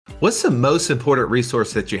What's the most important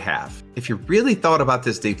resource that you have? If you really thought about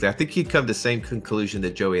this deeply, I think you'd come to the same conclusion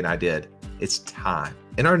that Joey and I did. It's time.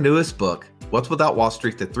 In our newest book, Wealth Without Wall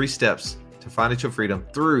Street, the 3 steps to financial freedom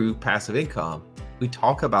through passive income, we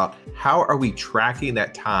talk about how are we tracking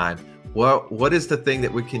that time? What is the thing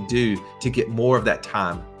that we can do to get more of that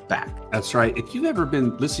time back? That's right. If you've ever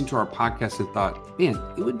been listening to our podcast and thought, man,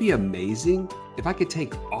 it would be amazing if I could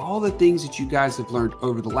take all the things that you guys have learned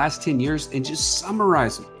over the last 10 years and just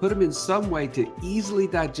summarize them, put them in some way to easily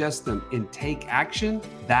digest them and take action,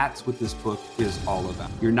 that's what this book is all about.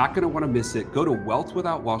 You're not going to want to miss it. Go to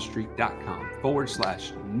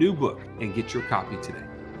wealthwithoutwallstreet.com/new book and get your copy today.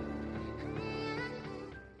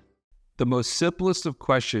 The most simplest of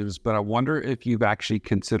questions, but I wonder if you've actually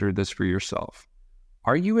considered this for yourself.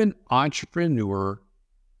 Are you an entrepreneur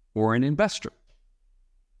or an investor?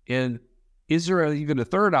 And is there even a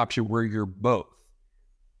third option where you're both?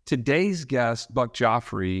 Today's guest, Buck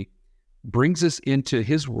Joffrey, brings us into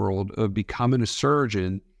his world of becoming a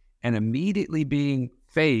surgeon and immediately being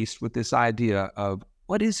faced with this idea of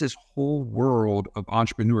what is this whole world of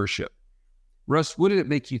entrepreneurship? Russ, what did it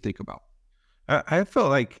make you think about? I felt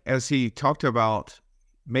like as he talked about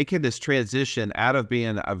making this transition out of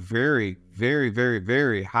being a very, very, very,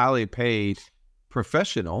 very highly paid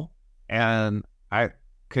professional, and I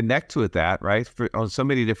connect with that, right, on so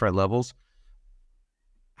many different levels,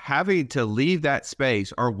 having to leave that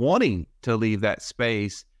space or wanting to leave that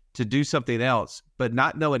space to do something else, but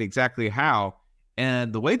not knowing exactly how.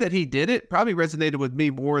 And the way that he did it probably resonated with me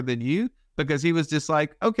more than you, because he was just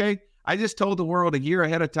like, okay, I just told the world a year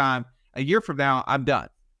ahead of time, a year from now, I'm done.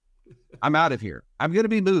 I'm out of here. I'm going to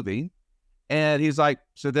be moving. And he's like,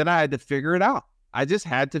 so then I had to figure it out. I just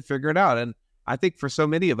had to figure it out. And I think for so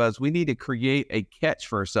many of us, we need to create a catch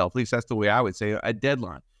for ourselves. At least that's the way I would say it, a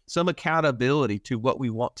deadline, some accountability to what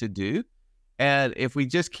we want to do. And if we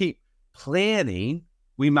just keep planning,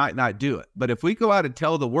 we might not do it. But if we go out and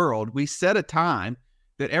tell the world, we set a time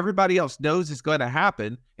that everybody else knows is going to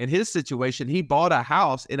happen. In his situation, he bought a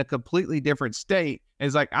house in a completely different state. And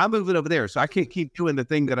he's like, I'm moving over there. So I can't keep doing the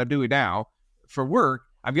thing that I'm doing now for work.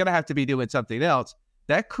 I'm going to have to be doing something else.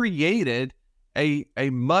 That created a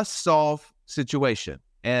must-solve situation.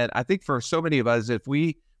 And I think for so many of us, if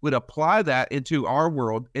we would apply that into our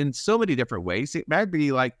world in so many different ways, it might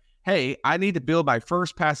be like, hey, I need to build my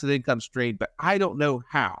first passive income stream, but I don't know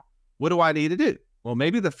how. What do I need to do? Well,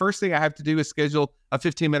 maybe the first thing I have to do is schedule a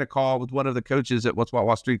 15-minute call with one of the coaches at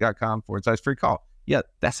what'swallstreet.com/free call. Yeah,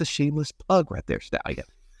 that's a shameless plug right there, Stallion.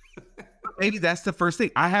 Maybe that's the first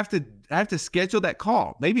thing. I have to schedule that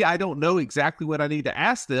call. Maybe I don't know exactly what I need to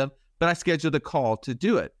ask them, but I scheduled a call to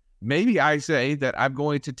do it. Maybe I say that I'm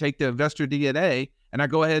going to take the investor DNA and I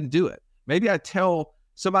go ahead and do it. Maybe I tell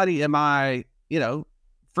somebody in my,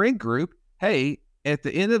 friend group, hey, at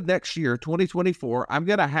the end of next year, 2024, I'm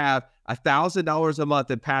going to have $1,000 a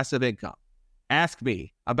month in passive income. Ask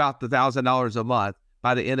me about the $1,000 a month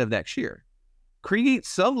by the end of next year. Create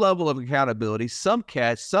some level of accountability, some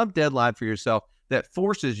catch, some deadline for yourself that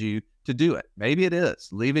forces you to do it. Maybe it is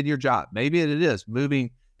leaving your job. Maybe it is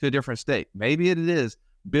moving to a different state. Maybe it is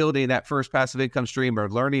building that first passive income stream or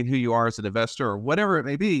learning who you are as an investor or whatever it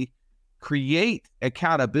may be. Create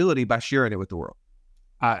accountability by sharing it with the world.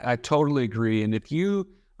 I totally agree. And if you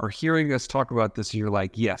are hearing us talk about this and you're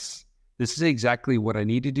like, yes, this is exactly what I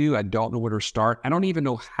need to do. I don't know where to start. I don't even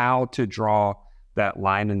know how to draw that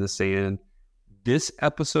line in the sand. This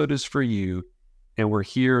episode is for you, and we're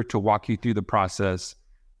here to walk you through the process.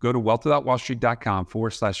 Go to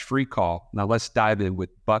wealthwithoutwallstreet.com/free call. Now let's dive in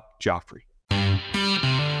with Buck Joffrey.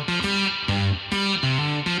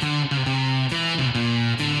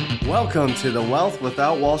 Welcome to the Wealth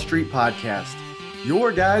Without Wall Street podcast,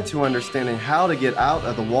 your guide to understanding how to get out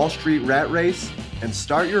of the Wall Street rat race and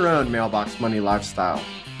start your own mailbox money lifestyle.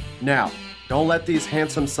 Now, don't let these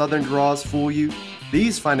handsome Southern draws fool you.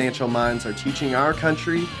 These financial minds are teaching our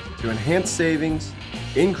country to enhance savings,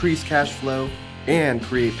 increase cash flow, and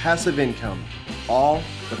create passive income, all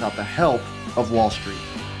without the help of Wall Street.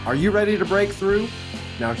 Are you ready to break through?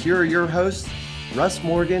 Now here are your hosts, Russ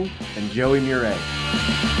Morgan and Joey Murray.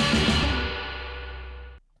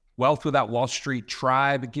 Wealth Without Wall Street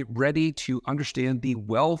tribe, get ready to understand the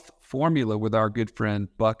wealth formula with our good friend,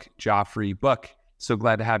 Buck Joffrey. Buck, so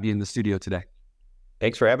glad to have you in the studio today.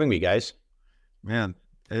 Thanks for having me, guys. Man,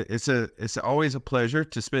 it's always a pleasure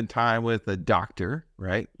to spend time with a doctor,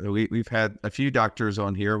 right? We've had a few doctors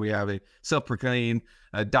on here. We have a self-proclaimed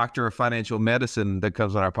doctor of financial medicine that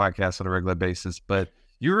comes on our podcast on a regular basis. But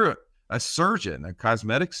you're a surgeon, a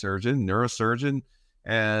cosmetic surgeon, neurosurgeon,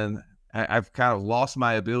 and I've kind of lost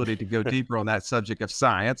my ability to go deeper on that subject of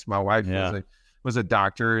science. My wife was was a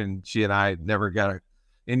doctor, and she and I never got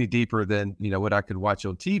any deeper than, what I could watch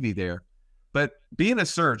on TV there. But being a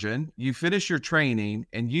surgeon, you finish your training,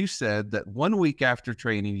 and you said that 1 week after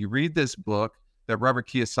training, you read this book that Robert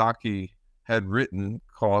Kiyosaki had written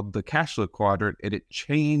called The Cash Flow Quadrant, and it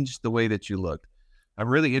changed the way that you looked. I'm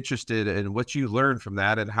really interested in what you learned from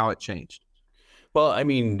that and how it changed. Well, I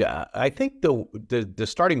mean, I think the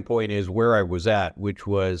starting point is where I was at, which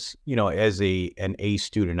was, as an A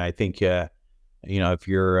student. I think, if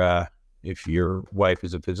your wife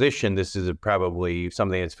is a physician, this is probably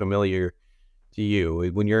something that's familiar to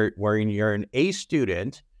you. When you're an A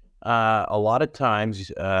student, a lot of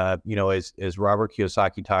times, as Robert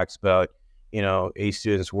Kiyosaki talks about, A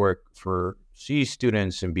students work for C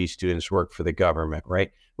students and B students work for the government,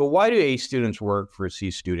 right? But why do A students work for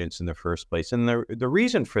C students in the first place? And the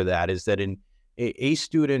reason for that is that A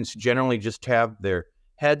students generally just have their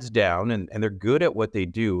heads down and they're good at what they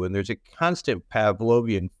do. And there's a constant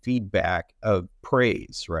Pavlovian feedback of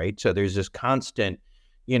praise, right? So there's this constant,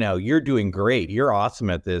 you're doing great. You're awesome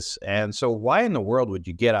at this. And so why in the world would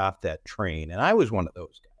you get off that train? And I was one of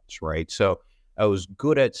those guys, right? So I was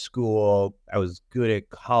good at school. I was good at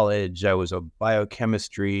college. I was a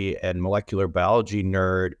biochemistry and molecular biology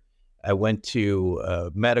nerd. I went to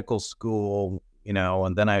medical school,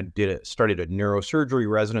 and then I started a neurosurgery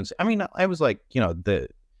residency. I mean, I was like, the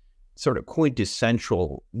sort of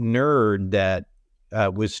quintessential nerd that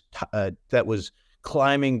was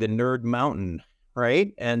climbing the nerd mountain,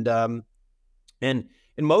 right? And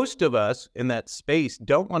most of us in that space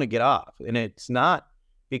don't want to get off, and it's not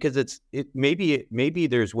because maybe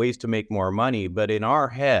there's ways to make more money, but in our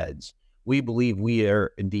heads, we believe we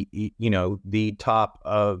are the top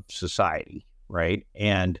of society, right?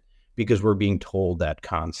 And because we're being told that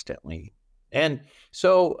constantly. And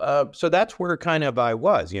so that's where kind of I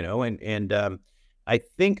was, and I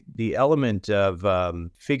think the element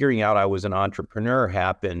of figuring out I was an entrepreneur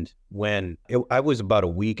happened when I was about a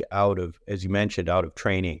week out of, as you mentioned, out of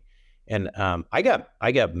training. And I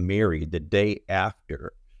got married the day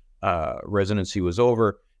after residency was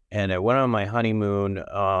over. And I went on my honeymoon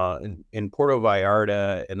in Puerto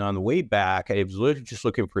Vallarta. And on the way back, I was literally just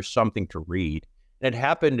looking for something to read. And it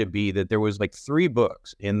happened to be that there was like 3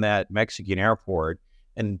 books in that Mexican airport.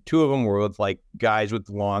 And 2 of them were with like guys with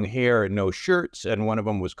long hair and no shirts. And one of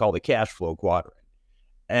them was called the Cash Flow Quadrant.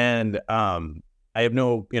 And I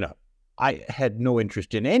had no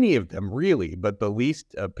interest in any of them really, but the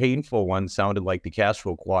least painful one sounded like the Cash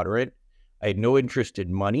Flow Quadrant. I had no interest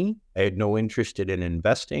in money. I had no interest in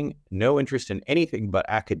investing, no interest in anything but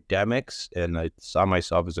academics. And I saw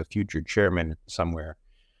myself as a future chairman somewhere.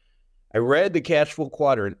 I read the Cash Flow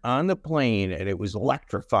Quadrant on the plane, and it was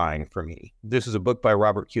electrifying for me. This is a book by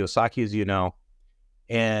Robert Kiyosaki, as you know.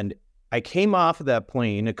 And I came off of that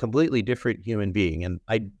plane a completely different human being. And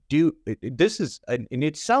and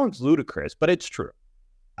it sounds ludicrous, but it's true.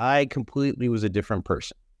 I completely was a different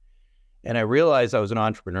person. And I realized I was an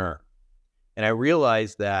entrepreneur. And I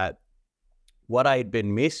realized that what I had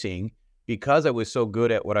been missing, because I was so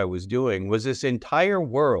good at what I was doing, was this entire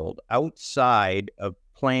world outside of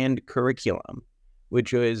planned curriculum,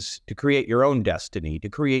 which is to create your own destiny, to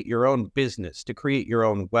create your own business, to create your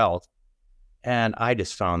own wealth. And I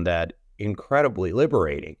just found that incredibly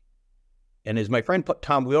liberating. And as my friend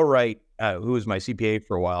Tom Wheelwright, who was my CPA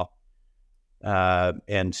for a while,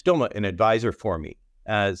 and still an advisor for me,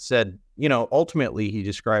 said, ultimately he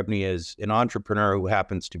described me as an entrepreneur who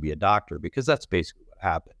happens to be a doctor, because that's basically what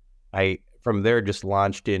happened. I, from there, just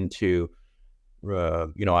launched into,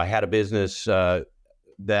 I had a business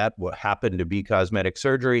that happened to be cosmetic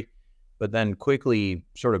surgery, but then quickly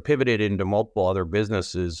sort of pivoted into multiple other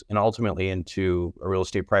businesses and ultimately into a real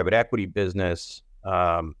estate private equity business,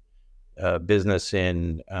 business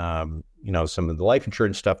in, some of the life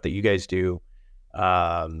insurance stuff that you guys do.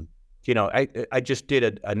 I just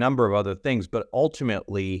did a number of other things, but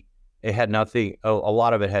ultimately it had nothing, a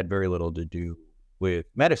lot of it had very little to do with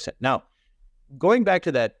medicine. Now, going back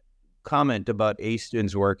to that comment about A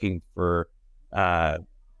students working for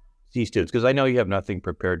C students, because I know you have nothing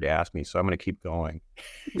prepared to ask me, so I'm going to keep going.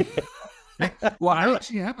 Well, I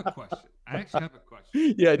actually have a question.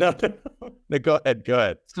 Yeah, no, go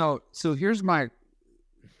ahead. So here's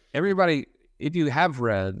everybody, if you have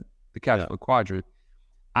read the Cash Flow Quadrant,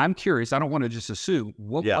 I'm curious. I don't want to just assume.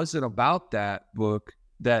 What was it about that book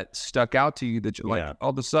that stuck out to you that you're like,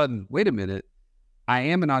 all of a sudden, wait a minute, I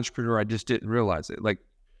am an entrepreneur. I just didn't realize it. Like,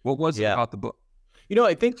 what was it about the book?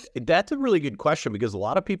 I think that's a really good question, because a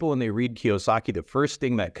lot of people, when they read Kiyosaki, the first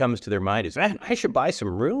thing that comes to their mind is, man, I should buy some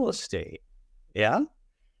real estate. Yeah.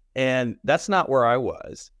 And that's not where I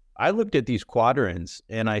was. I looked at these quadrants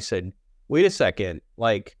and I said, wait a second,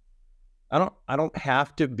 like I don't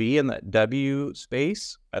have to be in that W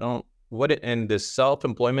space. And this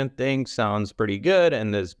self-employment thing sounds pretty good,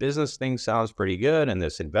 and this business thing sounds pretty good, and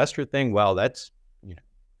this investor thing, well, that's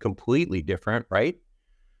completely different, right?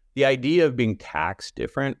 The idea of being taxed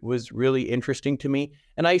different was really interesting to me.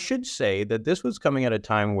 And I should say that this was coming at a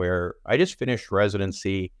time where I just finished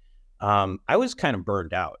residency. I was kind of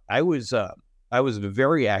burned out. I was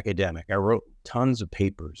very academic. I wrote tons of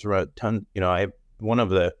papers, I was one of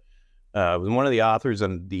the authors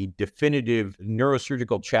on the definitive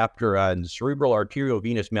neurosurgical chapter on cerebral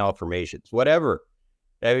arteriovenous malformations, whatever.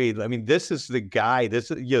 I mean, this is the guy,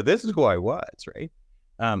 this is who I was, right?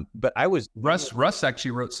 But I was Russ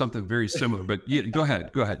actually wrote something very similar, but go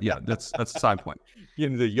ahead. Yeah, that's a side point.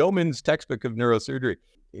 The Yeoman's textbook of neurosurgery.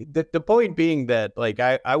 The point being that like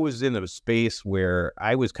I was in a space where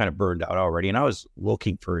I was kind of burned out already, and I was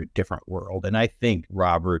looking for a different world. And I think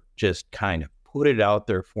Robert just kind of put it out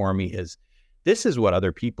there for me as this is what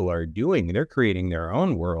other people are doing. They're creating their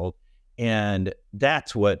own world. And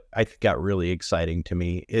that's what I think got really exciting to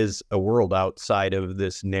me, is a world outside of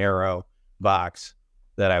this narrow box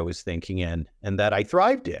that I was thinking in and that I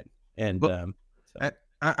thrived in. And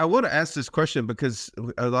I want to ask this question because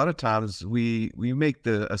a lot of times we make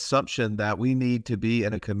the assumption that we need to be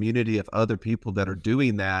in a community of other people that are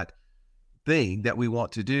doing that thing that we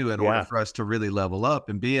want to do in order for us to really level up.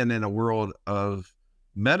 And being in a world of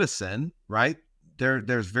medicine, right?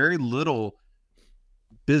 There's very little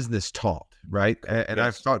business taught, right? And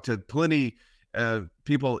I've talked to plenty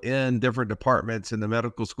people in different departments in the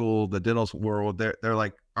medical school, the dental world. They're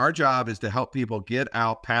like, our job is to help people get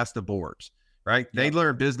out past the boards, right? They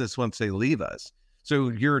learn business once they leave us. So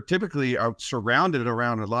you're typically surrounded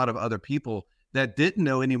around a lot of other people that didn't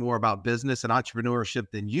know any more about business and entrepreneurship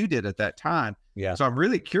than you did at that time. Yeah. So I'm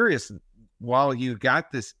really curious, while you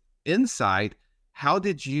got this insight, how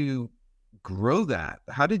did you grow that?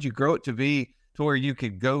 How did you grow it to be to where you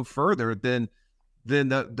could go further than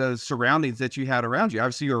the surroundings that you had around you?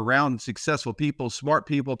 Obviously, you're around successful people, smart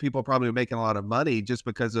people probably making a lot of money just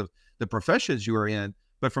because of the professions you were in.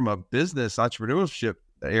 But from a business entrepreneurship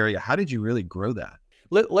area, how did you really grow that?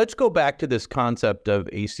 Let's go back to this concept of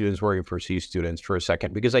A students working for C students for a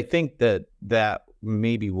second, because I think that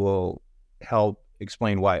maybe will help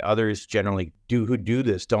explain why others generally who do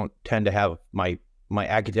this don't tend to have my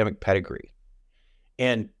academic pedigree.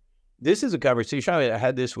 And this is a conversation I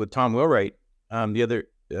had this with Tom Wheelwright the other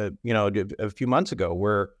a few months ago,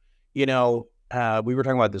 where we were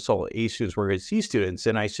talking about this whole A students working with C students,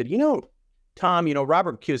 and I said, Tom,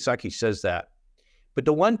 Robert Kiyosaki says that, but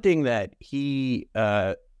the one thing that he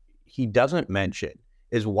doesn't mention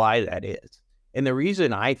is why that is. And the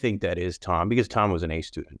reason I think that is, Tom, because Tom was an A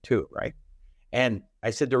student too, right? And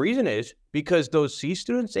I said, the reason is because those C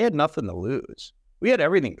students, they had nothing to lose. We had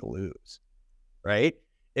everything to lose, right?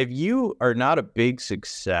 If you are not a big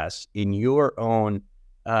success in your own,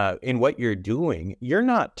 in what you're doing, you're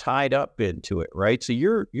not tied up into it, right? So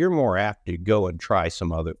you're more apt to go and try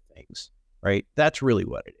some other things, right? That's really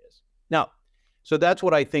what it is. Now, so that's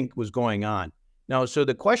what I think was going on. Now, so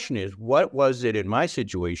the question is, what was it in my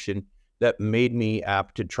situation that made me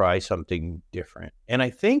apt to try something different? And I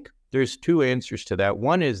think there's two answers to that.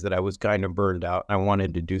 One is that I was kind of burned out and I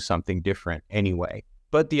wanted to do something different anyway.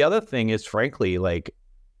 But the other thing is, frankly, like,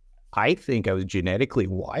 I think I was genetically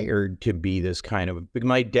wired to be this kind of,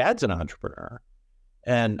 my dad's an entrepreneur,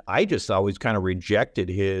 and I just always kind of rejected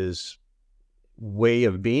his way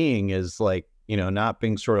of being as like, not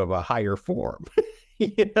being sort of a higher form.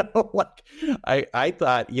 I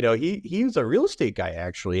thought, he was a real estate guy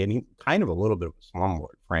actually, and he kind of a little bit of a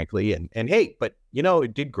slumlord, frankly. And hey, but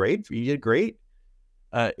it did great. He did great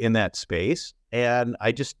in that space, and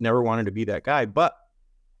I just never wanted to be that guy. But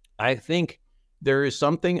I think there is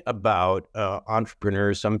something about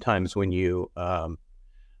entrepreneurs sometimes when you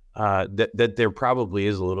that there probably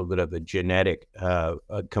is a little bit of a genetic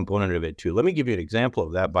component of it too. Let me give you an example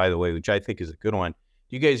of that, by the way, which I think is a good one.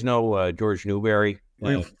 Do you guys know George Newberry?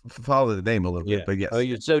 We follow the name a little bit, but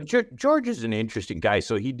yes. So George is an interesting guy.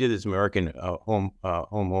 So he did this American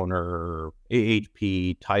homeowner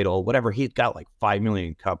AHP title, whatever. He's got like 5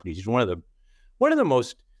 million companies. He's one of the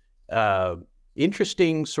most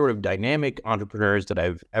interesting sort of dynamic entrepreneurs that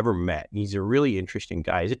I've ever met. He's a really interesting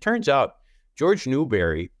guy. As it turns out, George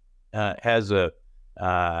Newberry has he's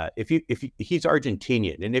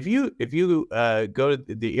Argentinian, and if you go to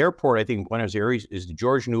the airport, I think Buenos Aires is the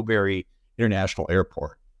George Newberry International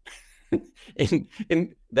Airport,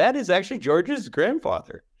 and that is actually George's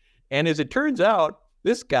grandfather. And as it turns out,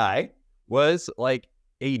 this guy was like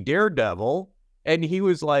a daredevil And he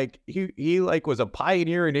was like, he like was a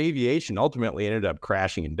pioneer in aviation, ultimately ended up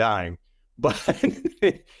crashing and dying. But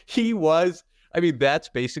he was, I mean, that's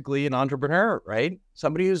basically an entrepreneur, right?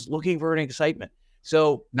 Somebody who's looking for an excitement.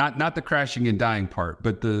 So not the crashing and dying part,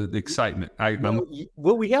 but the excitement.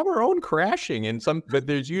 Well, we have our own crashing and some, but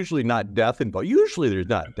there's usually not death involved. Usually there's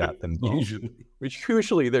not death involved.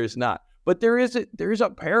 Usually there's not, but there is a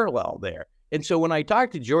parallel there. And so when I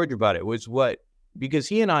talked to George about it, was because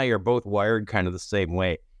he and I are both wired kind of the same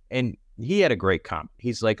way. And he had a great comment.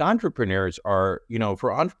 He's like, entrepreneurs are,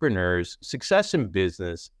 for entrepreneurs, success in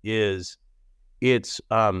business is, it's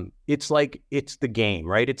like, it's the game,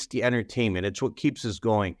 right? It's the entertainment. It's what keeps us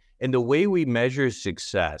going. And the way we measure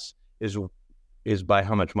success is by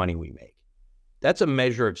how much money we make. That's a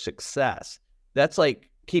measure of success. That's like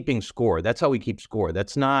keeping score. That's how we keep score.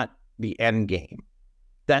 That's not the end game.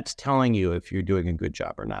 That's telling you if you're doing a good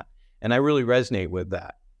job or not. And I really resonate with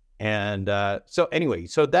that. And so anyway,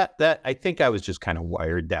 so that I think I was just kind of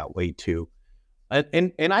wired that way too.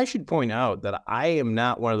 And I should point out that I am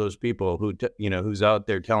not one of those people who who's out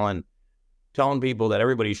there telling people that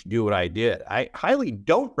everybody should do what I did. I highly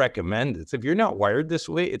don't recommend this. If you're not wired this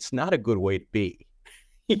way, it's not a good way to be.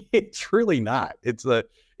 It's really not.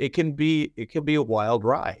 It can be a wild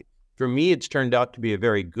ride. For me, it's turned out to be a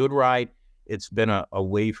very good ride. It's been a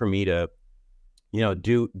way for me to,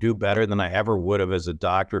 do better than I ever would have as a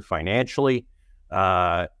doctor financially.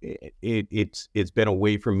 It's been a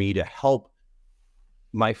way for me to help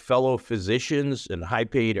my fellow physicians and high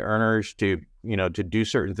paid earners to do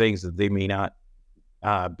certain things that they may not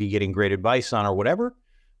be getting great advice on or whatever.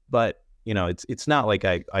 But, it's not like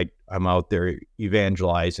I'm out there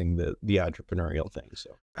evangelizing the entrepreneurial thing.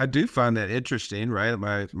 So I do find that interesting, right?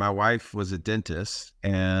 My wife was a dentist,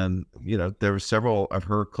 and, there were several of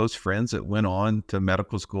her close friends that went on to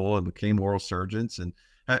medical school and became oral surgeons and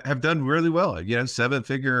have done really well,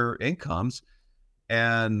 7-figure incomes.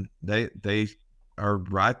 And they are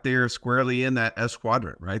right there squarely in that S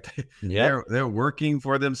quadrant, right? Yeah. They're working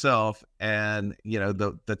for themselves. And,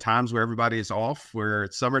 the times where everybody is off, where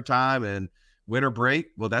it's summertime and winter break,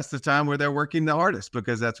 well, that's the time where they're working the hardest,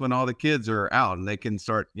 because that's when all the kids are out and they can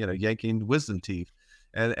start, yanking wisdom teeth,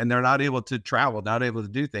 and they're not able to travel, not able to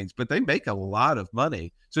do things, but they make a lot of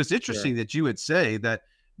money. So it's interesting that you would say that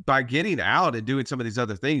by getting out and doing some of these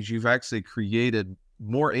other things, you've actually created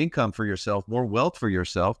more income for yourself, more wealth for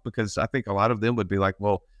yourself, because I think a lot of them would be like,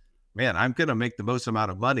 well, man, I'm going to make the most amount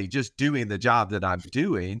of money just doing the job that I'm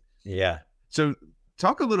doing. Yeah. So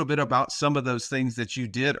talk a little bit about some of those things that you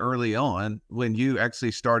did early on when you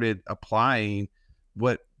actually started applying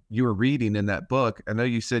what you were reading in that book. I know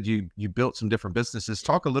you said you built some different businesses.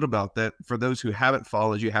 Talk a little about that for those who haven't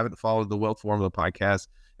followed the Wealth Formula podcast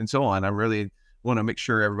and so on. I really want to make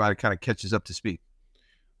sure everybody kind of catches up to speed.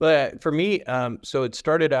 But for me, so it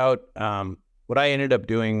started out, what I ended up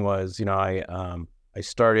doing was, I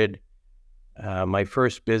started my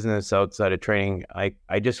first business outside of training.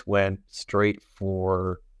 I just went straight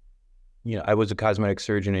for, I was a cosmetic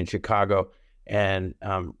surgeon in Chicago, and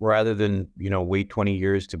rather than, wait 20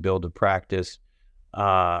 years to build a practice,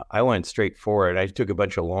 I went straight for it. I took a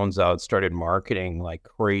bunch of loans out, started marketing like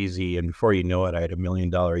crazy. And before you know it, I had $1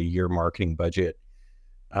 million a year marketing budget.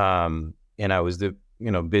 And I was the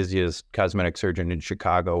busiest cosmetic surgeon in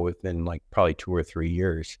Chicago within like probably 2 or 3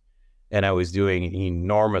 years. And I was doing an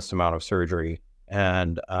enormous amount of surgery,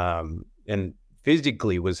 and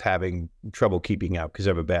physically was having trouble keeping up because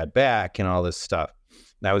I have a bad back and all this stuff.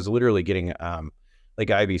 And I was literally getting like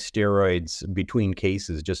IV steroids between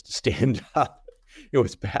cases just to stand up. It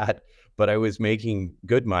was bad, but I was making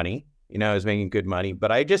good money.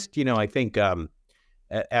 But I just, I think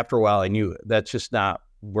after a while I knew that's just not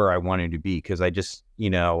where I wanted to be, because I just,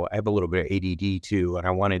 I have a little bit of ADD too, and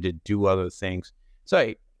I wanted to do other things. So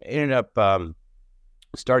I ended up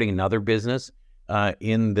starting another business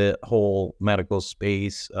in the whole medical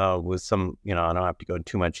space with some, I don't have to go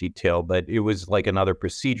into too much detail, but it was like another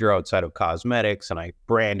procedure outside of cosmetics, and I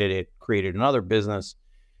branded it, created another business,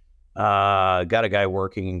 got a guy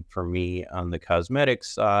working for me on the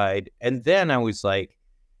cosmetics side. And then I was like,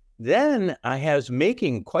 then I was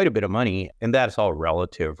making quite a bit of money, and that's all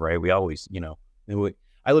relative, right? We always,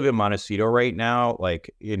 I live in Montecito right now,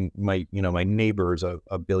 like in my, my neighbor is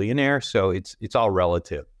a billionaire. So it's all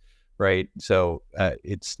relative, right? So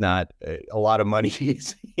it's not a lot of money.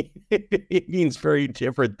 It means very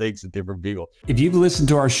different things to different people. If you've listened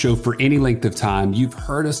to our show for any length of time, you've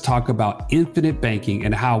heard us talk about infinite banking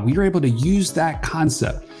and how we were able to use that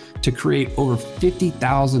concept to create over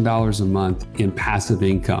 $50,000 a month in passive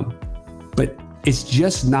income. But it's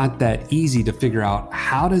just not that easy to figure out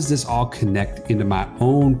how does this all connect into my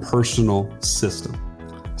own personal system.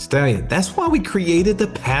 Stallion, that's why we created the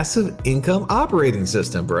passive income operating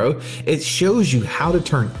system, bro. It shows you how to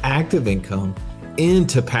turn active income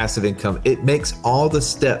into passive income. It makes all the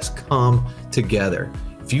steps come together.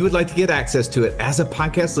 If you would like to get access to it as a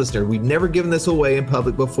podcast listener, we've never given this away in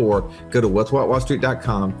public before, go to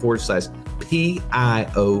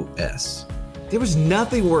what'swhatwallstreet.com/PIOS. There was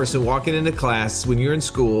nothing worse than walking into class when you're in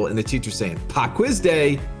school and the teacher saying, pop quiz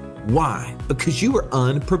day. Why? Because you were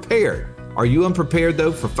unprepared. Are you unprepared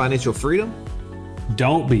though for financial freedom?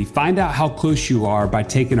 Don't be. Find out how close you are by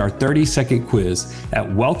taking our 30-second quiz at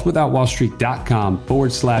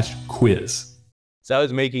wealthwithoutwallstreet.com/quiz. So I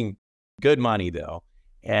was making good money though.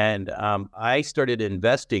 And I started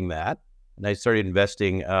investing that. And I started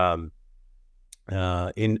investing in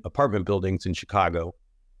apartment buildings in Chicago.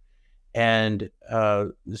 And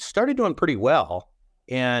started doing pretty well.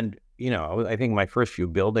 And, I think my first few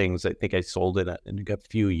buildings, I think I sold it in a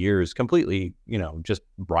few years, completely, just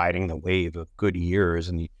riding the wave of good years.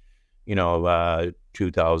 And,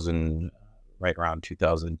 2000, right around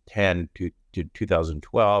 2010 to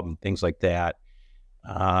 2012 and things like that,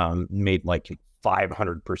 made like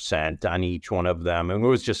 500% on each one of them. And it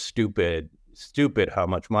was just stupid how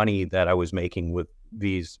much money that I was making with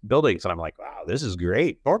these buildings. And I'm like, wow, this is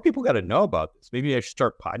great. More people got to know about this. Maybe I should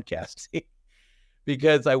start podcasting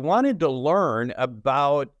because I wanted to learn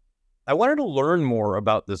more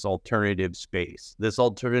about this alternative space, this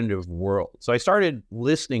alternative world. So I started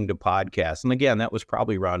listening to podcasts. And again, that was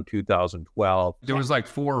probably around 2012. There was like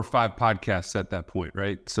 4 or 5 podcasts at that point,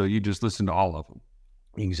 right? So you just listened to all of them.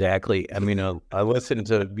 Exactly. I mean, I listened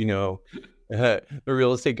to, the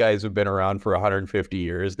real estate guys have been around for 150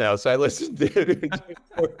 years now. So I listened to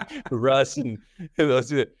Russ and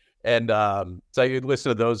those. And so I would listen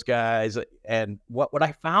to those guys. And what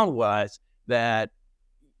I found was that,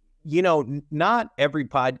 not every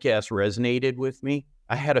podcast resonated with me.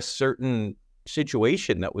 I had a certain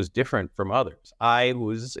situation that was different from others. I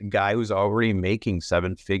was a guy who's already making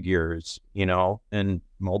 7 figures, and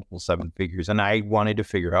multiple 7 figures. And I wanted to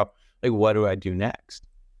figure out, like, what do I do next?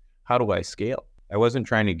 How do I scale? I wasn't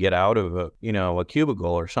trying to get out of a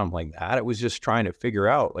cubicle or something like that. I was just trying to figure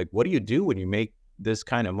out, like, what do you do when you make this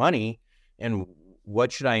kind of money and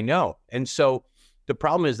what should I know? And so the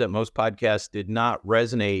problem is that most podcasts did not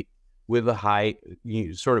resonate with a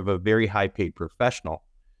very high paid professional.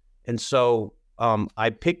 And so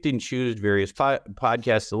I picked and chose various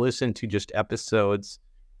podcasts to listen to, just episodes.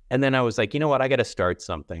 And then I was like, you know what? I got to start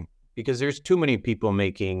something because there's too many people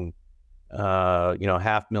making,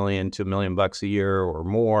 $500,000 to $1 million a year or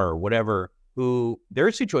more or whatever, who their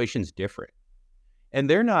situation's different. And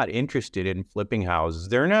they're not interested in flipping houses.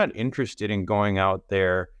 They're not interested in going out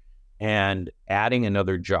there and adding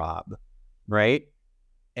another job, right?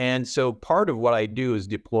 And so part of what I do is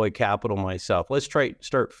deploy capital myself. Let's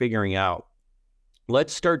start figuring out.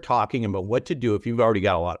 Let's start talking about what to do if you've already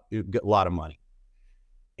got a lot of money.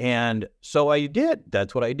 And so I did.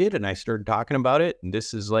 That's what I did. And I started talking about it. And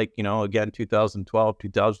this is like, again, 2012,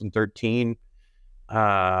 2013.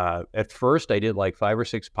 At first I did like 5 or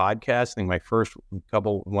 6 podcasts. I think my first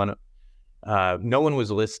couple, no one was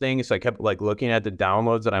listening. So I kept like looking at the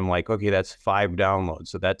downloads and I'm like, okay, that's 5 downloads.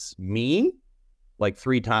 So that's me like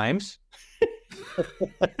 3 times.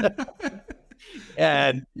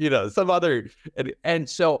 And, some other, and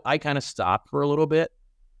so I kind of stopped for a little bit.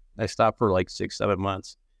 I stopped for like 6-7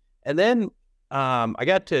 months. And then I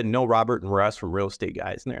got to know Robert and Russ from Real Estate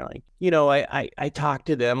Guys. And they're like, I talked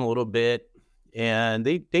to them a little bit and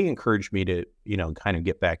they encouraged me to, kind of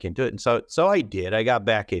get back into it. And so I did. I got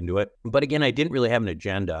back into it. But again, I didn't really have an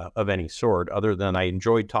agenda of any sort other than I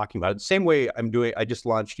enjoyed talking about it. The same way I just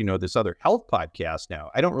launched, this other health podcast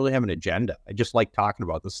now. I don't really have an agenda. I just like talking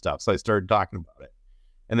about this stuff. So I started talking about it.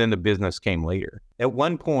 And then the business came later. At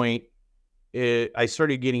one point, I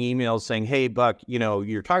started getting emails saying, hey, Buck,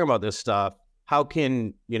 you're talking about this stuff. How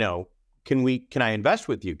can I invest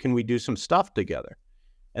with you? Can we do some stuff together?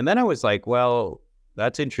 And then I was like, well,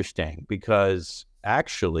 that's interesting because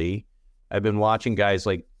actually I've been watching guys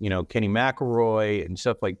like, Kenny McElroy and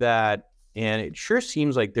stuff like that. And it sure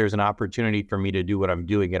seems like there's an opportunity for me to do what I'm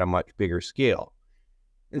doing at a much bigger scale.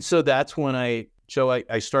 And so that's when I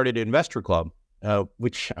started Investor Club,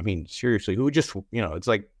 which, I mean, seriously, who just, it's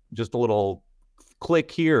like just a little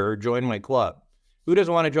click here, join my club. Who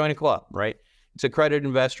doesn't want to join a club, right? It's a credit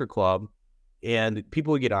investor club and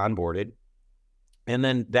people get onboarded. And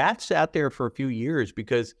then that sat there for a few years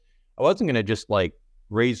because I wasn't going to just like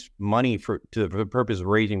raise money to the purpose of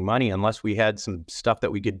raising money unless we had some stuff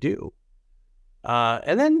that we could do.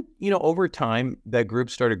 And then, over time, that group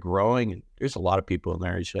started growing. And there's a lot of people in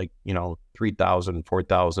there. It's like, 3,000,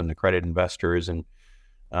 4,000 accredited investors. And,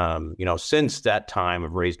 since that time,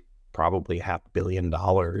 I've raised probably $500 million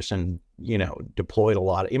and, deployed a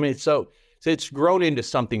lot. So it's grown into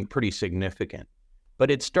something pretty significant. But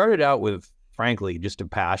it started out with, frankly, just a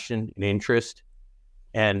passion, an interest,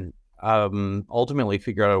 and ultimately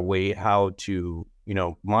figure out a way how to,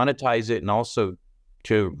 monetize it, and also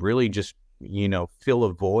to really just, fill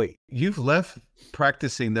a void. You've left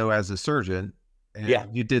practicing though as a surgeon. And Yeah.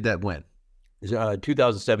 You did that when?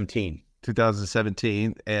 2017.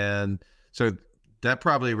 2017. And so that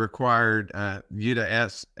probably required you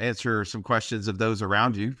to answer some questions of those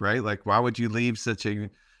around you, right? Like, why would you leave such a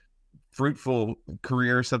fruitful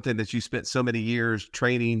career, something that you spent so many years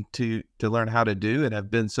training to learn how to do and have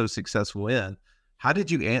been so successful in? How did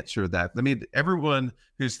you answer that? I mean, everyone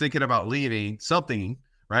who's thinking about leaving something,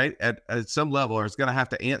 right, at some level is going to have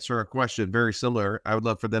to answer a question very similar. I would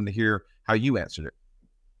love for them to hear how you answered it.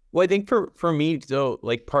 Well, I think for me though,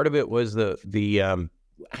 like part of it was I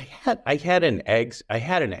had an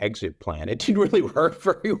exit plan. It didn't really work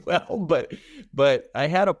very well, but I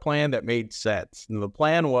had a plan that made sense. And the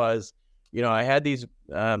plan was, I had these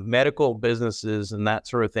medical businesses and that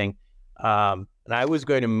sort of thing, and I was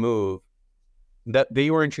going to move. That they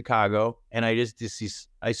were in Chicago, and I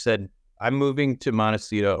said, I'm moving to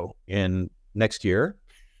Montecito in next year,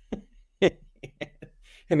 and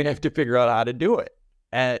I have to figure out how to do it.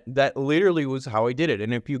 And that literally was how I did it.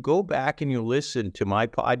 And if you go back and you listen to my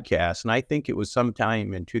podcast, and I think it was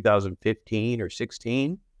sometime in 2015 or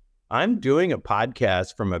 16, I'm doing a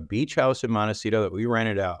podcast from a beach house in Montecito that we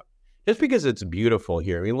rented out just because it's beautiful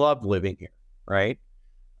here. We love living here, right?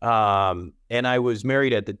 And I was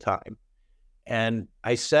married at the time. And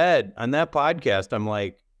I said on that podcast, I'm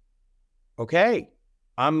like, okay,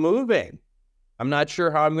 I'm moving. I'm not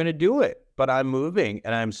sure how I'm going to do it, but I'm moving.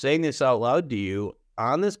 And I'm saying this out loud to you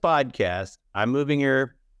on this podcast. I'm moving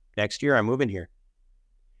here next year. I'm moving here.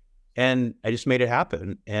 And I just made it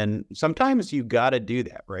happen. And sometimes you got to do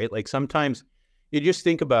that, right? Like sometimes you just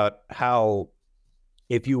think about how,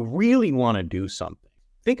 if you really want to do something,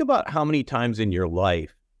 think about how many times in your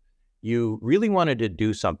life you really wanted to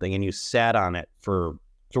do something and you sat on it for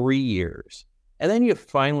 3 years. And then you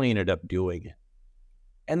finally ended up doing it.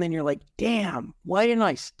 And then you're like, damn, why didn't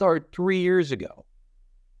I start 3 years ago?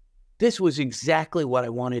 This was exactly what I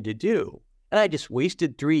wanted to do. And I just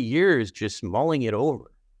wasted 3 years just mulling it over,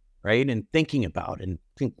 right? And thinking about it and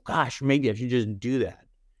think, gosh, maybe I should just do that.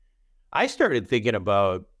 I started thinking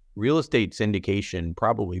about real estate syndication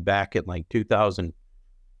probably back in like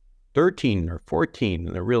 2013 or 14.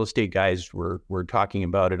 And the real estate guys were talking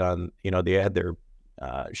about it on, they had their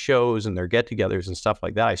shows and their get-togethers and stuff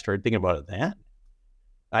like that. I started thinking about it then.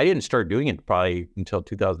 I didn't start doing it probably until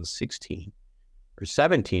 2016 or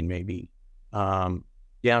 17 maybe.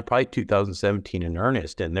 Probably 2017 in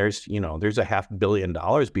earnest. And there's a $500 million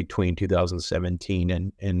between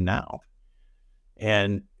 2017 and now.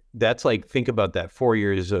 And that's like, think about that 4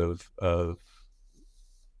 years of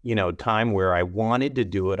time where I wanted to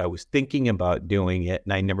do it. I was thinking about doing it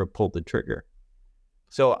and I never pulled the trigger.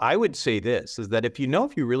 So I would say this is that if you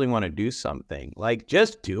really want to do something, like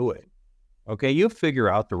just do it. Okay. You'll figure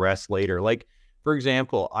out the rest later. Like, for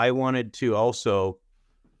example, I wanted to also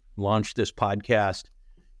launch this podcast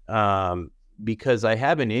because I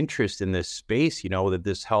have an interest in this space,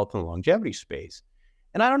 this health and longevity space.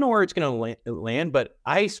 And I don't know where it's going to land, but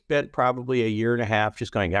I spent probably a year and a half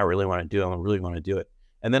just going, I really want to do it. I really want to do it.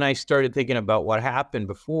 And then I started thinking about what happened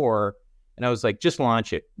before. And I was like, just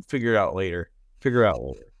launch it, figure it out later.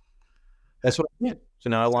 That's what I did. So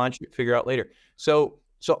now I launched it, figure out later. So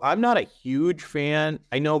I'm not a huge fan.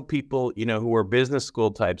 I know people, who are business school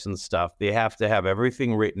types and stuff, they have to have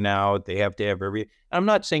everything written out. They have to have I'm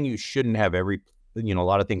not saying you shouldn't have a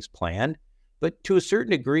lot of things planned, but to a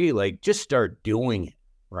certain degree, like just start doing it,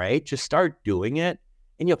 right? Just start doing it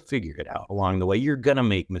and you'll figure it out along the way. You're going to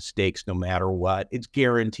make mistakes no matter what. It's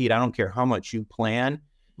guaranteed. I don't care how much you plan.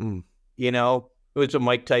 It was what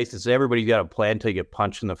Mike Tyson said, everybody's got a plan until you get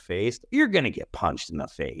punched in the face. You're going to get punched in the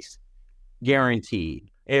face.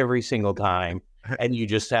 Guaranteed. Every single time. And you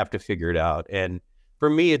just have to figure it out. And for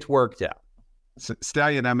me, it's worked out. So,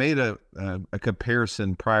 Stallion, I made a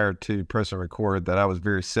comparison prior to press and record that I was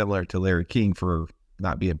very similar to Larry King for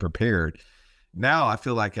not being prepared. Now I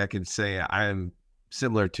feel like I can say I am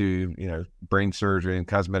similar to, brain surgery and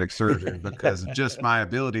cosmetic surgery because of just my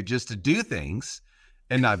ability just to do things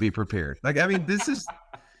and not be prepared. Like, I mean, this is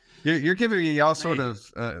You're giving me all sort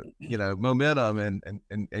of momentum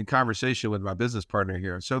and conversation with my business partner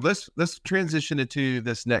here. So let's transition into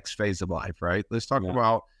this next phase of life, right? Let's talk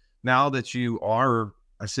about now that you are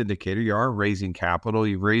a syndicator, you are raising capital,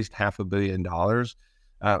 you've raised $500 million,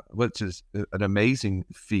 which is an amazing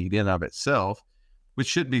feat in of itself, which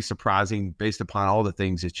should be surprising based upon all the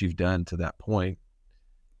things that you've done to that point.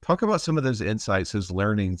 Talk about some of those insights, those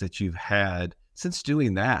learnings that you've had since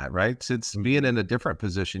doing that, right? Since being in a different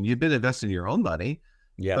position, you've been investing your own money,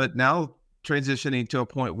 but now transitioning to a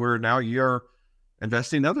point where now you're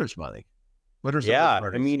investing others' money. What are some of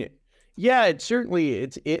those learnings? It certainly,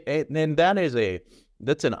 and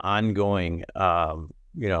that's an ongoing,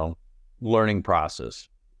 learning process.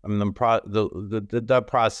 I mean, the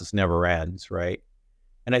process never ends, right?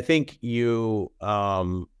 And I think you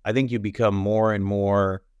become more and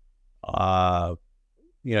more,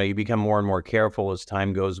 you become more and more careful as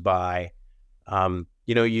time goes by.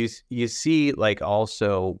 You see like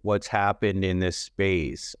also what's happened in this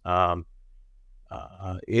space.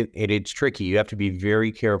 It's tricky. You have to be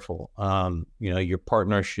very careful. Your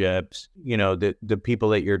partnerships, the people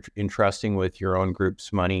that you're entrusting with your own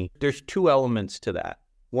group's money. There's two elements to that.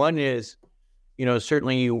 One is,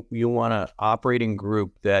 certainly you want an operating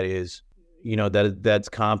group that is, that's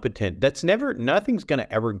competent. Nothing's going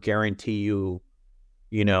to ever guarantee you,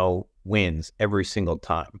 wins every single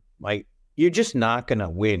time. Like, you're just not going to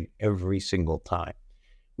win every single time.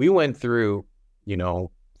 We went through, and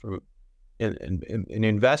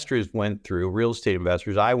investors went through, real estate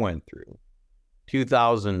investors, I went through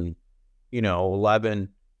 2011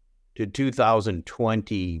 to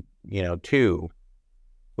 2022,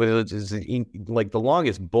 which is like the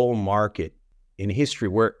longest bull market in history,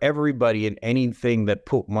 where everybody and anything that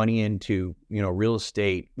put money into, real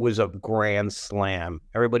estate was a grand slam.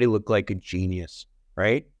 Everybody looked like a genius,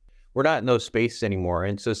 right? We're not in those spaces anymore.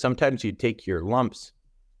 And so sometimes you take your lumps.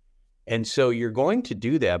 And so you're going to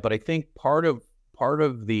do that. But I think part of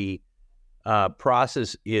the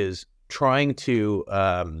process is trying to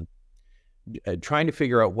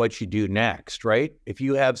figure out what you do next, right? If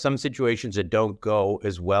you have some situations that don't go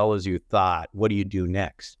as well as you thought, what do you do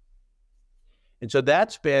next? And so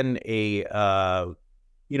that's been an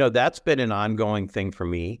ongoing thing for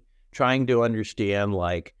me, trying to understand,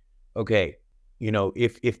 like, okay,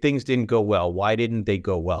 if things didn't go well, why didn't they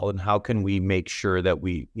go well? And how can we make sure that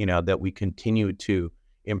we continue to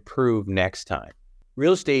improve next time?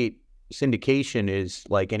 Real estate syndication is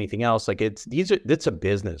like anything else. Like it's a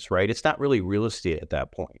business, right? It's not really real estate at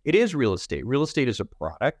that point. It is real estate. Real estate is a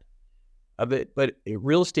product of it, but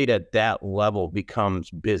real estate at that level becomes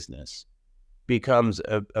business, becomes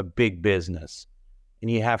a big business. And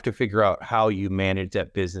you have to figure out how you manage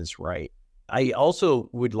that business right. I also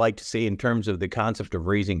would like to say, in terms of the concept of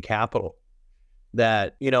raising capital,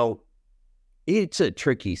 that, it's a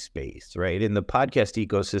tricky space, right? In the podcast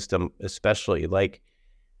ecosystem, especially, like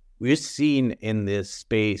we've seen in this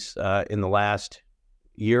space in the last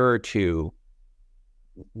year or two,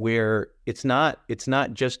 where it's not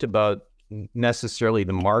just about necessarily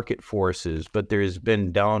the market forces, but there's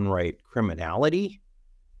been downright criminality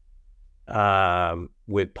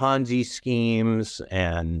with Ponzi schemes,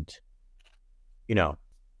 and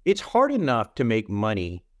it's hard enough to make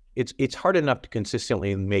money. It's hard enough to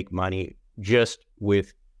consistently make money just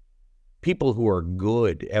with people who are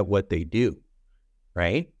good at what they do,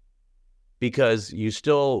 right? Because you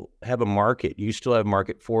still have a market, you still have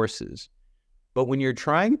market forces. But when you're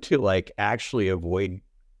trying to like actually avoid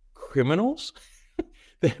criminals,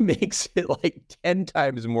 that makes it like 10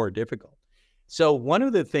 times more difficult. So one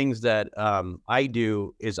of the things that I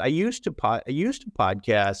do is I used to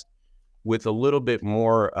podcast with a little bit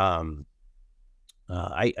more,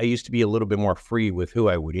 I used to be a little bit more free with who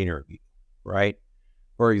I would interview, right?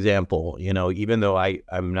 For example, even though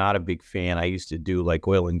I'm not a big fan, I used to do like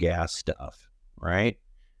oil and gas stuff, right?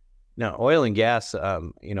 Now, oil and gas,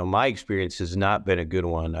 my experience has not been a good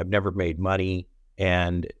one. I've never made money,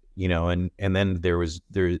 and then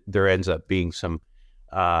there ended up being some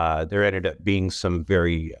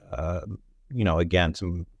very, again,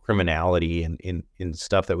 some criminality and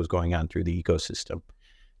stuff that was going on through the ecosystem.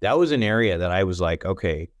 That was an area that I was like,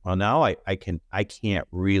 okay, well, now I can't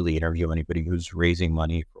really interview anybody who's raising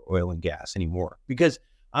money for oil and gas anymore, because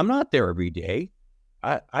I'm not there every day.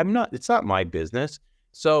 It's not my business.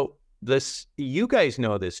 So you guys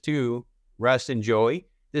know this too, Russ and Joey.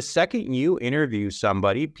 The second you interview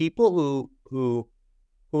somebody, people who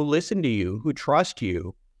listen to you, who trust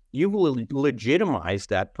you, you will legitimize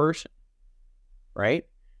that person, right?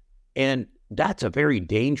 And that's a very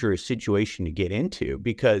dangerous situation to get into,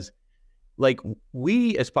 because Like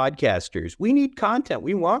we as podcasters, we need content.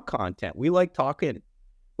 We want content. We like talking,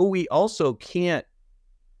 but we also can't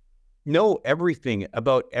know everything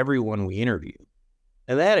about everyone we interview.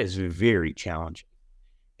 And that is very challenging.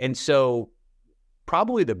 And so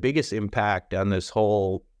probably the biggest impact on this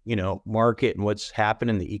whole, market and what's happened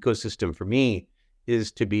in the ecosystem for me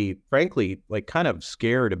is to be, frankly, like kind of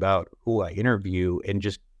scared about who I interview and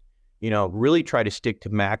just, really try to stick to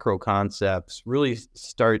macro concepts, really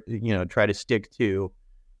start, try to stick to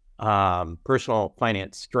personal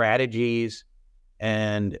finance strategies.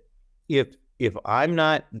 And if I'm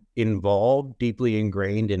not involved, deeply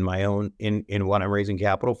ingrained in my own, in what I'm raising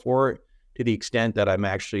capital for, to the extent that I'm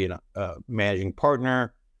actually a managing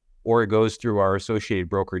partner, or it goes through our associated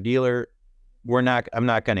broker dealer, I'm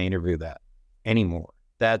not going to interview that anymore.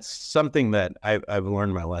 That's something that I've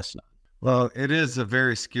learned my lesson on. Well, it is a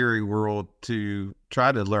very scary world to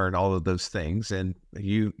try to learn all of those things. And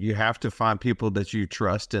you have to find people that you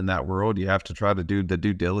trust in that world. You have to try to do the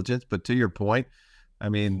due diligence. But to your point, I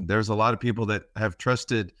mean, there's a lot of people that have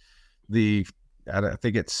trusted I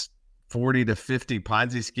think it's 40 to 50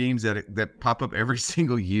 Ponzi schemes that pop up every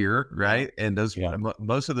single year, right? And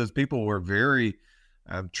most of those people were very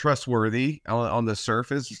trustworthy on the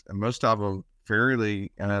surface. Most of them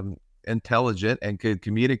fairly intelligent and could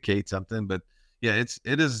communicate something. But yeah,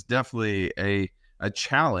 it is definitely a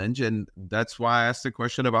challenge, and that's why I asked the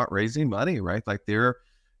question about raising money, right? Like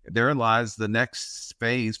therein lies the next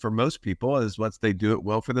phase for most people is once they do it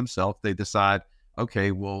well for themselves, they decide,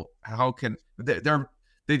 okay, well, how can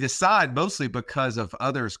they decide mostly because of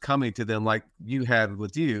others coming to them, like you had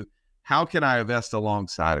with you, how can I invest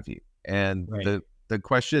alongside of you? And right. The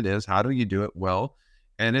question is, how do you do it well?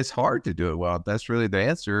 And it's hard to do it well. That's really the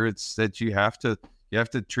answer. It's that you have to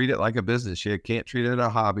treat it like a business. You can't treat it as a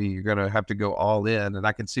hobby. You're going to have to go all in. And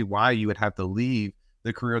I can see why you would have to leave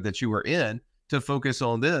the career that you were in to focus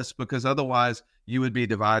on this, because otherwise you would be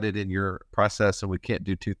divided in your process and we can't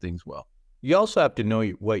do two things well. You also have to know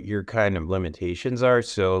what your kind of limitations are.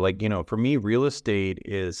 So like, for me, real estate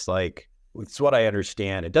is like, it's what I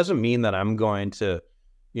understand. It doesn't mean that I'm going to,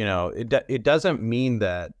 it doesn't mean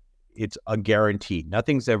that it's a guarantee.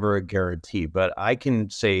 Nothing's ever a guarantee, but I can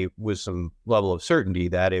say with some level of certainty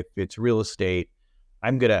that if it's real estate,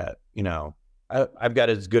 I'm going to, I've got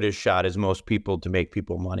as good a shot as most people to make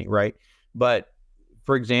people money. Right. But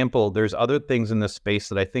for example, there's other things in this space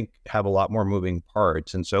that I think have a lot more moving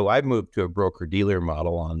parts. And so I've moved to a broker dealer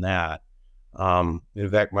model on that. In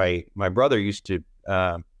fact, my brother used to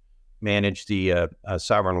manage the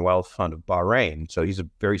sovereign wealth fund of Bahrain. So he's a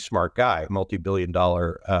very smart guy,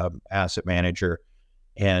 multi-billion-dollar asset manager.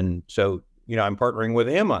 And so, I'm partnering with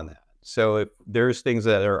him on that. So if there's things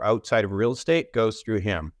that are outside of real estate, goes through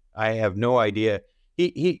him. I have no idea.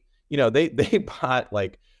 They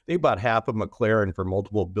bought half of McLaren for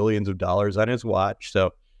multiple billions of dollars on his watch. So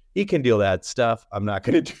he can deal that stuff. I'm not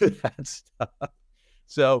going to do that stuff.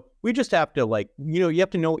 So we just have to you have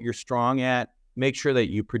to know what you're strong at, make sure that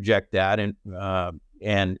you project that and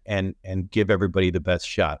give everybody the best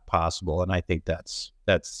shot possible. And I think that's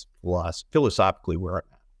philosophically where I'm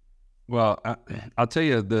at. Well, I'll tell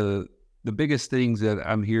you the biggest things that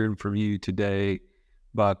I'm hearing from you today,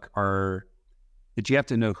 Buck, are that you have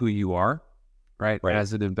to know who you are. Right.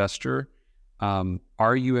 As an investor,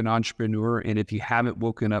 are you an entrepreneur? And if you haven't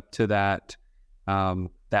woken up to that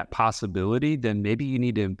possibility, then maybe you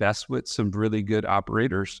need to invest with some really good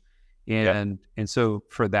operators. And so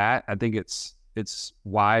for that, I think it's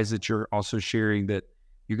wise that you're also sharing that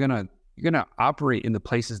you're gonna operate in the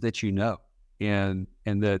places that you know, and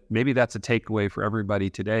that maybe that's a takeaway for everybody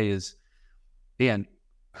today is, man,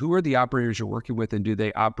 who are the operators you're working with, and do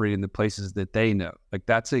they operate in the places that they know? Like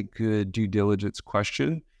that's a good due diligence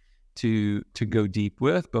question to go deep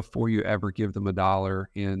with before you ever give them $1.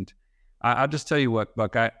 And I'll just tell you what,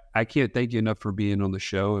 Buck, I can't thank you enough for being on the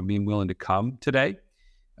show and being willing to come today.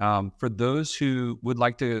 For those who would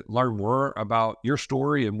like to learn more about your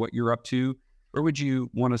story and what you're up to, where would you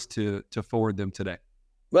want us to forward them today?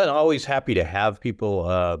 Well, always happy to have people,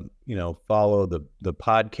 follow the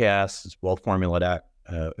podcast. It's Wealth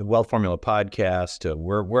Formula podcast,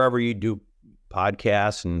 wherever you do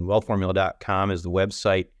podcasts, and wealthformula.com is the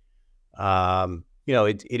website.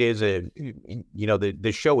 It is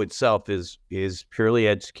the show itself is purely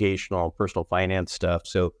educational, personal finance stuff.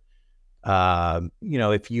 So,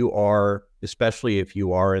 especially if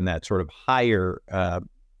you are in that sort of higher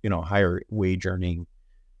wage earning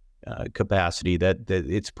capacity, that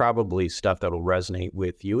it's probably stuff that will resonate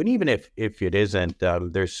with you. And even if it isn't,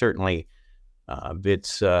 there's certainly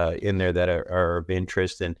bits in there that are of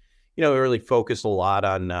interest. And we really focus a lot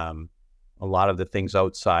on a lot of the things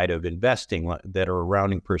outside of investing that are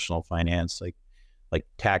surrounding personal finance, like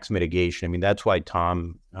tax mitigation. I mean, that's why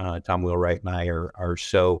Tom Wheelwright and I are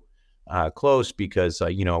so close, because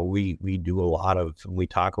we do a lot of, we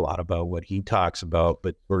talk a lot about what he talks about,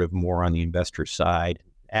 but sort of more on the investor side,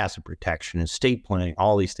 asset protection, estate planning,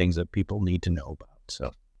 all these things that people need to know about.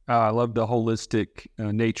 So I love the holistic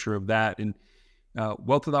nature of that. And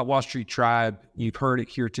Wealth Without Wall Street Tribe, you've heard it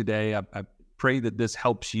here today. I pray that this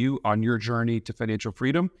helps you on your journey to financial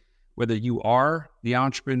freedom, whether you are the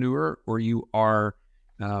entrepreneur or you are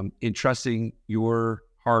entrusting your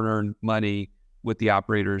hard-earned money with the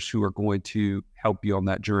operators who are going to help you on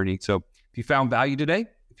that journey. So if you found value today,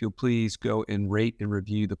 if you'll please go and rate and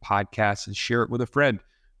review the podcast and share it with a friend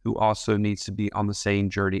who also needs to be on the same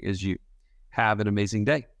journey as you. Have an amazing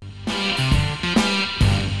day.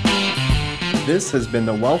 This has been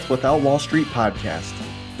the Wealth Without Wall Street podcast.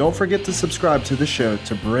 Don't forget to subscribe to the show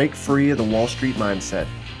to break free of the Wall Street mindset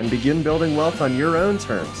and begin building wealth on your own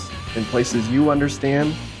terms in places you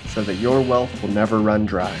understand, so that your wealth will never run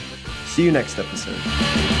dry. See you next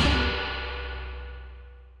episode.